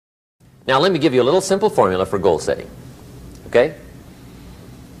Now let me give you a little simple formula for goal setting. Okay?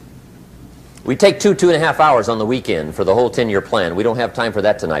 We take 2.5 hours on the weekend for the whole 10-year plan. We don't have time for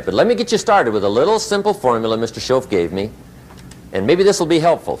that tonight. But let me get you started with a little simple formula Mr. Schoaf gave me. And maybe this will be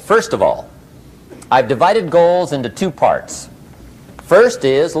helpful. First of all, I've divided goals into 2 parts. First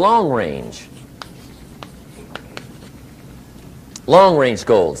is long range. Long range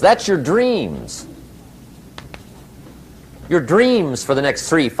goals. That's your dreams. Your dreams for the next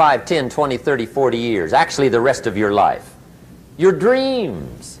 3, 5, 10, 20, 30, 40 years. Actually, the rest of your life. Your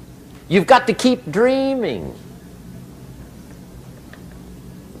dreams. You've got to keep dreaming.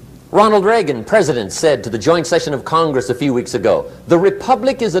 Ronald Reagan, president, said to the joint session of Congress a few weeks ago, "The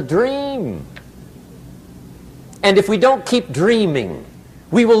Republic is a dream. And if we don't keep dreaming,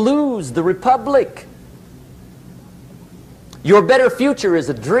 we will lose the Republic." Your better future is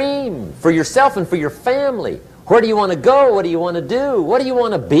a dream for yourself and for your family. Where do you want to go? What do you want to do? What do you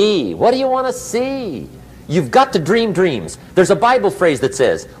want to be? What do you want to see? You've got to dream dreams. There's a Bible phrase that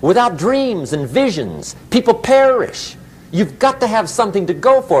says, without dreams and visions, people perish. You've got to have something to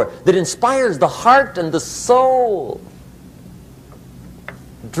go for that inspires the heart and the soul.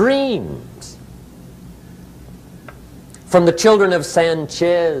 Dreams. From the children of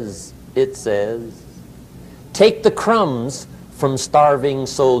Sanchez, it says, take the crumbs from starving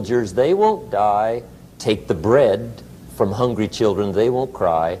soldiers, they won't die. Take the bread from hungry children, they won't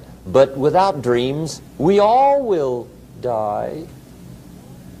cry. But without dreams, we all will die.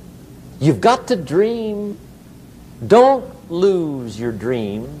 You've got to dream. Don't lose your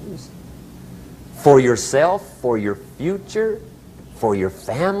dreams for yourself, for your future, for your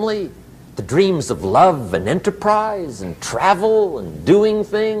family. The dreams of love and enterprise and travel and doing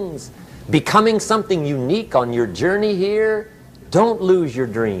things, becoming something unique on your journey here. Don't lose your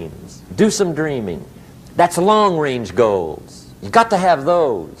dreams. Do some dreaming. That's long-range goals. You've got to have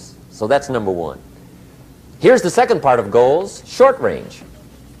those. So that's number 1. Here's the second part of goals, short-range.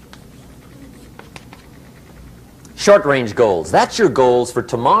 Short-range goals. That's your goals for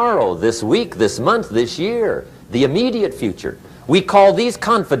tomorrow, this week, this month, this year, the immediate future. We call these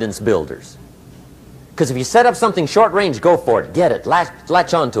confidence builders. Because if you set up something short-range, go for it, get it,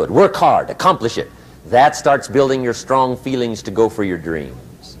 latch onto it, work hard, accomplish it. That starts building your strong feelings to go for your dreams.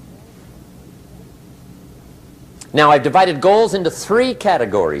 Now, I've divided goals into 3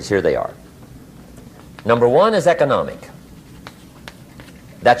 categories. Here they are. Number 1 is economic.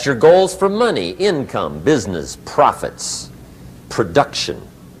 That's your goals for money, income, business, profits, production.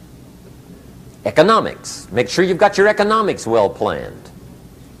 Economics. Make sure you've got your economics well planned.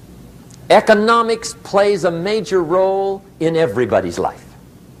 Economics plays a major role in everybody's life.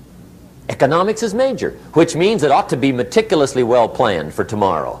 Economics is major, which means it ought to be meticulously well planned for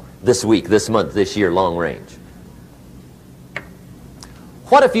tomorrow, this week, this month, this year, long range.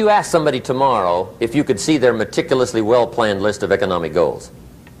 What if you asked somebody tomorrow if you could see their meticulously well planned list of economic goals?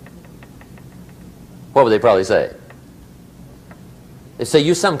 What would they probably say? They'd say,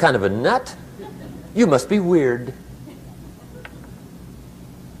 you some kind of a nut? You must be weird.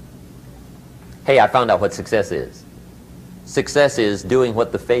 Hey, I found out what success is. Success is doing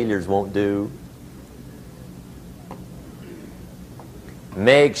what the failures won't do.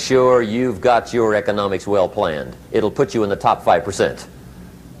 Make sure you've got your economics well planned. It'll put you in the top 5%.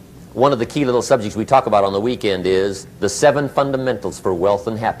 One of the key little subjects we talk about on the weekend is the 7 fundamentals for wealth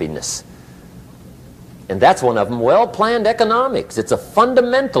and happiness. And that's one of them, well-planned economics. It's a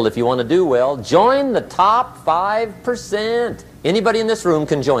fundamental if you want to do well. Join the top 5%. Anybody in this room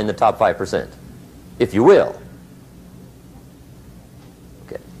can join the top 5%, if you will.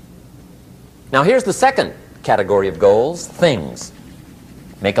 Okay. Now here's the second category of goals, things.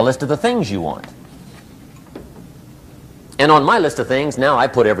 Make a list of the things you want. And on my list of things, now I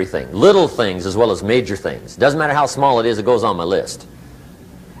put everything. Little things as well as major things. Doesn't matter how small it is, it goes on my list.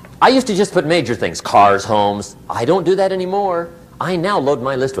 I used to just put major things, cars, homes. I don't do that anymore. I now load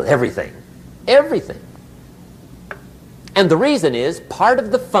my list with everything. Everything. And the reason is, part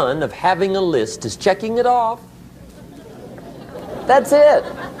of the fun of having a list is checking it off. That's it.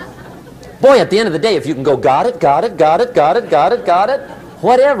 Boy, at the end of the day, if you can go, got it, got it, got it, got it, got it, got it,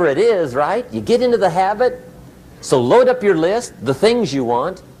 whatever it is, right? You get into the habit. So load up your list, the things you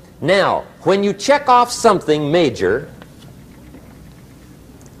want. Now, when you check off something major,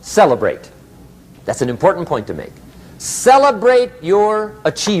 celebrate. That's an important point to make. Celebrate your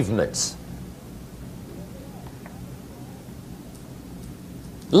achievements.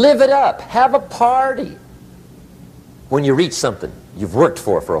 Live it up. Have a party when you reach something you've worked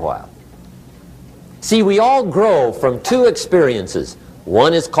for a while. See, we all grow from 2 experiences.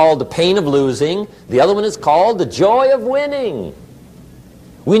 One is called the pain of losing. The other one is called the joy of winning.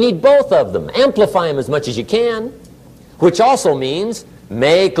 We need both of them. Amplify them as much as you can, which also means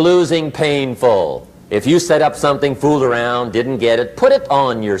make losing painful. If you set up something, fooled around, didn't get it, put it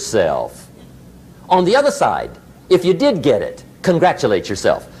on yourself. On the other side, if you did get it, congratulate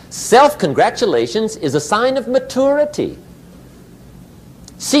yourself. Self-congratulations is a sign of maturity.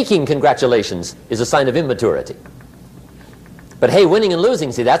 Seeking congratulations is a sign of immaturity. But hey, winning and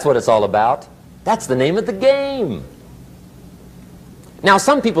losing, see, that's what it's all about. That's the name of the game. Now,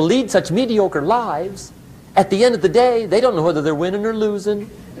 some people lead such mediocre lives, at the end of the day, they don't know whether they're winning or losing.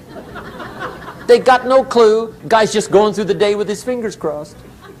 They got no clue. Guy's just going through the day with his fingers crossed.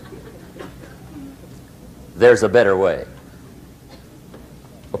 There's a better way.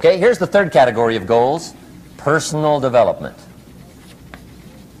 Okay, here's the third category of goals: personal development.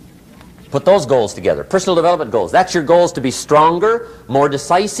 Put those goals together. Personal development goals. That's your goals to be stronger, more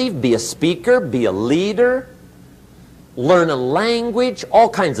decisive, be a speaker, be a leader, learn a language, all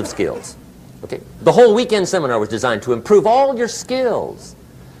kinds of skills. Okay? The whole weekend seminar was designed to improve all your skills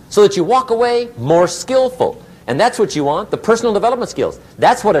so that you walk away more skillful. And that's what you want, the personal development skills.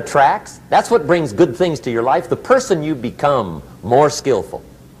 That's what attracts, that's what brings good things to your life, the person you become more skillful.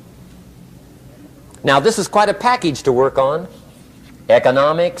 Now, this is quite a package to work on.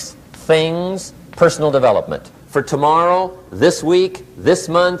 Economics, things, personal development. For tomorrow, this week, this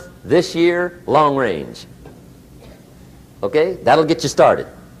month, this year, long range. Okay? That'll get you started.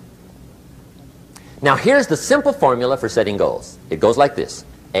 Now, here's the simple formula for setting goals. It goes like this.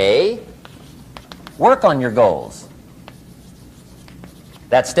 A, work on your goals.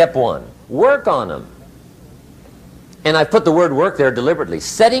 That's step one. Work on them. And I put the word work there deliberately.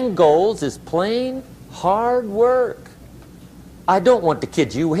 Setting goals is plain hard work. I don't want to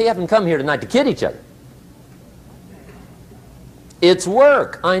kid you. We haven't come here tonight to kid each other. It's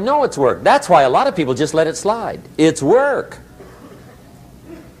work. I know it's work. That's why a lot of people just let it slide. It's work.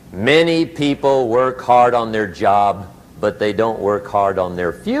 Many people work hard on their job, but they don't work hard on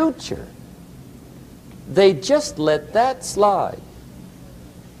their future. They just let that slide.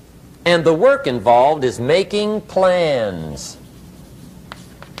 And the work involved is making plans.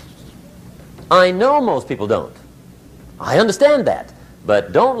 I know most people don't. I understand that.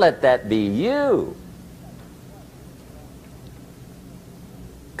 But don't let that be you.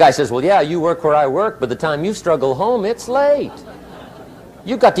 Guy says, well, yeah, you work where I work. By the time you struggle home, it's late.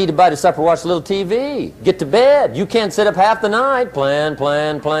 You got to eat a bite of supper, watch a little TV, get to bed. You can't sit up half the night. Plan,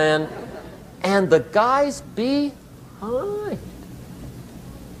 plan, plan. And the guy's behind.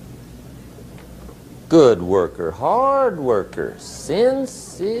 Good worker, hard worker,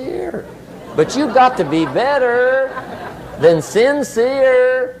 sincere. But you got to be better than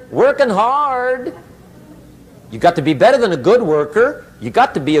sincere, working hard. You got to be better than a good worker. You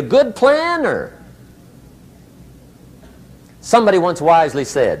got to be a good planner. Somebody once wisely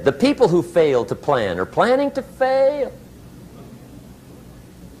said, the people who fail to plan are planning to fail.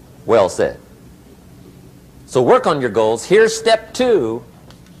 Well said. So work on your goals. Here's step two.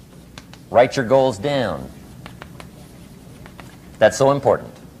 Write your goals down. That's so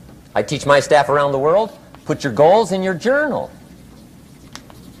important. I teach my staff around the world, put your goals in your journal.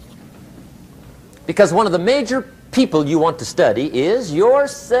 Because one of the major people you want to study is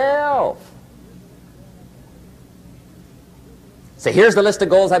yourself. Say, here's the list of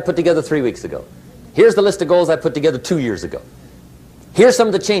goals I put together 3 weeks ago. Here's the list of goals I put together 2 years ago. Here's some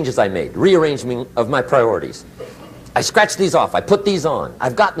of the changes I made, rearrangement of my priorities. I scratched these off, I put these on,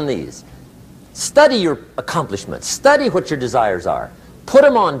 I've gotten these. Study your accomplishments, study what your desires are. Put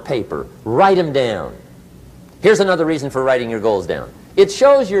them on paper, write them down. Here's another reason for writing your goals down. It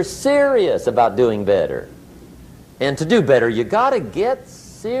shows you're serious about doing better. And to do better, you got to get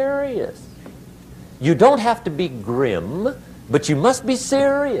serious. You don't have to be grim, but you must be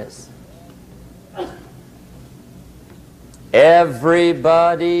serious.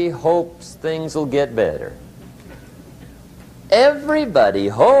 Everybody hopes things will get better. Everybody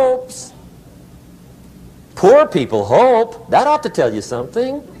hopes. Poor people hope. That ought to tell you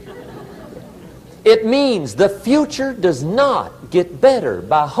something. It means the future does not get better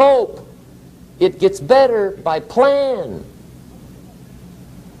by hope. It gets better by plan.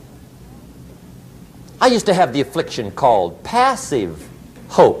 I used to have the affliction called passive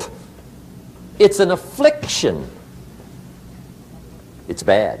hope. It's an affliction. It's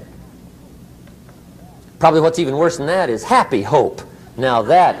bad. Probably what's even worse than that is happy hope. Now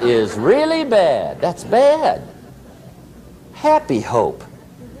that is really bad. That's bad. Happy hope.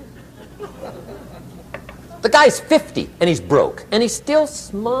 The guy's 50 and he's broke and he's still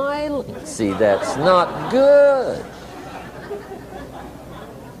smiling. See, that's not good.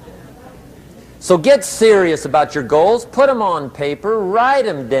 So get serious about your goals. Put them on paper. Write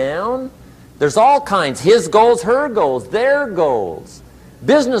them down. There's all kinds. His goals, her goals, their goals.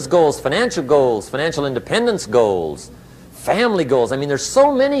 Business goals, financial independence goals, family goals. I mean, there's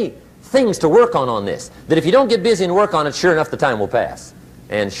so many things to work on this that if you don't get busy and work on it, sure enough, the time will pass.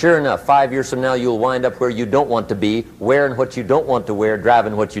 And sure enough, 5 years from now, you'll wind up where you don't want to be, wearing what you don't want to wear,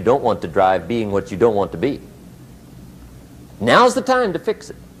 driving what you don't want to drive, being what you don't want to be. Now's the time to fix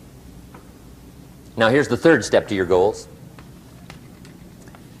it. Now, here's the third step to your goals.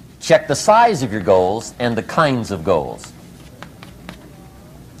 Check the size of your goals and the kinds of goals.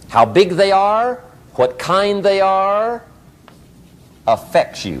 How big they are, what kind they are,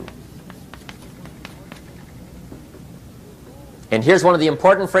 affects you. And here's one of the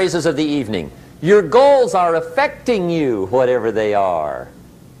important phrases of the evening. Your goals are affecting you, whatever they are.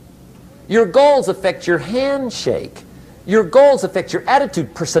 Your goals affect your handshake. Your goals affect your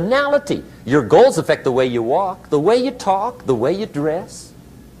attitude, personality. Your goals affect the way you walk, the way you talk, the way you dress.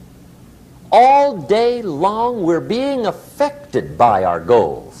 All day long, we're being affected by our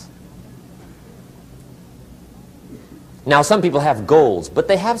goals. Now, some people have goals, but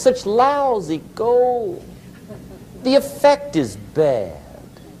they have such lousy goals. The effect is bad.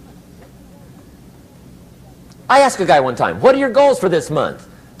 I asked a guy one time, what are your goals for this month?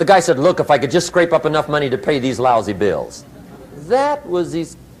 The guy said, look, if I could just scrape up enough money to pay these lousy bills. That was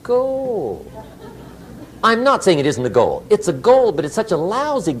his goal. I'm not saying it isn't a goal. It's a goal, but it's such a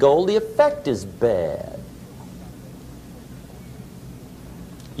lousy goal, the effect is bad.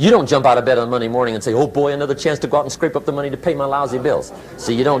 You don't jump out of bed on Monday morning and say, oh boy, another chance to go out and scrape up the money to pay my lousy bills.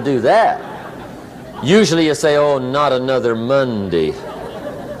 See, you don't do that. Usually you say, oh, not another Monday.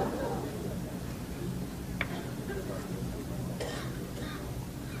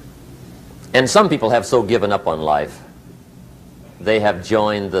 And some people have so given up on life, they have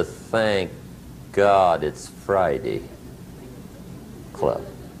joined the thank God it's Friday club.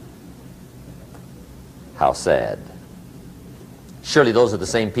 How sad. Surely those are the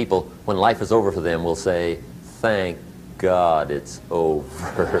same people, when life is over for them, will say, thank God it's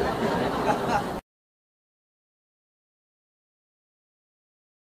over.